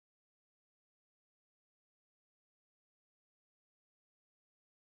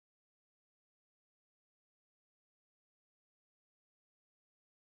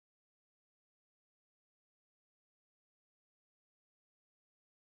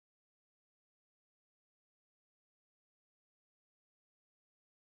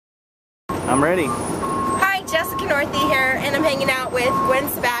I'm ready. Hi, Jessica Northey here, and I'm hanging out with Gwen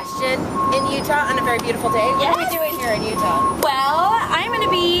Sebastian in Utah on a very beautiful day. What are we doing here in Utah? Well, I'm going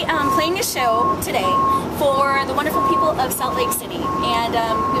to be playing a show today for the wonderful people of Salt Lake City. And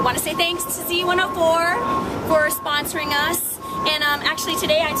we want to say thanks to Z104 for sponsoring us. And actually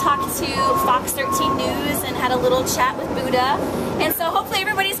today I talked to Fox 13 News and had a little chat with Buddha. And so hopefully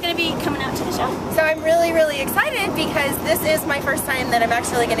everybody's going to be coming out to the show. So I'm really, really excited because this is my first time that I'm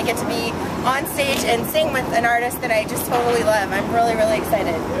actually going to get to be on stage and sing with an artist that I just totally love. I'm really, really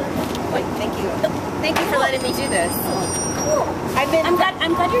excited. Wait, thank you. Thank you for letting me do this. Cool. I'm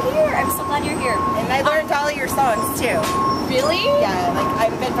glad you're here. I'm so glad you're here. And I learned all of your songs too. Really? Yeah, like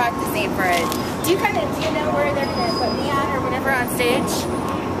I've been practicing for it. Do you know where they're going to put me at or whatever on stage?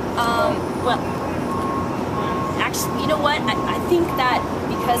 Well, actually, you know what? I think that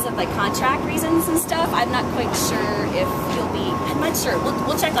because of like contract reasons and stuff, I'm not quite sure if you'll be. I'm not sure.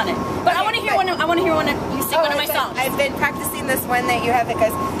 We'll check on it. But okay, I want to hear one. I want to hear one of you sing one of my songs. I've been practicing this one that you have that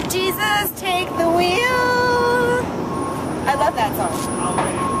goes, "Jesus, take the wheel." I love that song.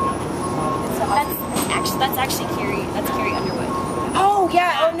 That's actually Carrie. That's Carrie Underwood. Oh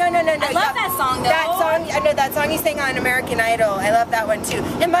yeah. Oh no. I love that song though. That song. I know that song you sang on American Idol. I love that one too.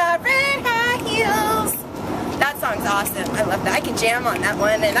 In my red high heels. That song's awesome. I love that. I can jam on that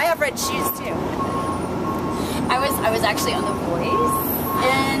one, and I have red shoes too. I was actually on The Voice,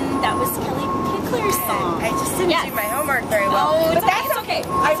 and that was Kelly Pickler's song. I just didn't do my homework very well. Oh, but that's okay.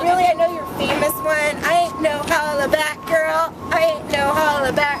 I know your famous one. I ain't no holla back girl. I ain't no holla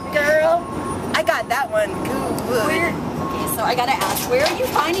back girl. I got that one. Good. Okay, so I gotta ask, where are you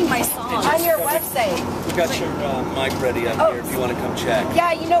finding my songs? On your website. We got your mic ready up here if you want to come check.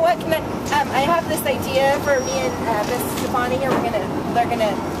 Yeah, you know what? I have this idea for me and Miss Stefani here. They're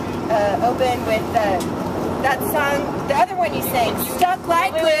gonna open with that song, the other one you sang, "Stuck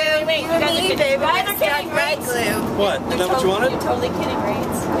Like Glue." Wait, you and me, baby, stuck like glue. What? Is that what you wanted? You're totally kidding, right?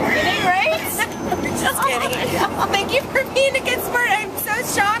 You're kidding, right? Just kidding. Thank you for being a good sport. I'm so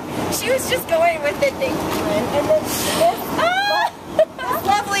shocked. She was just going with it. Thank you, Lynn. And then this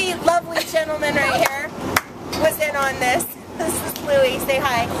lovely, lovely gentleman right here was in on this. This is Louie. Say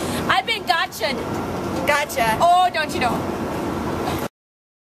hi. I've been gotcha'd. Gotcha. Oh, don't you know?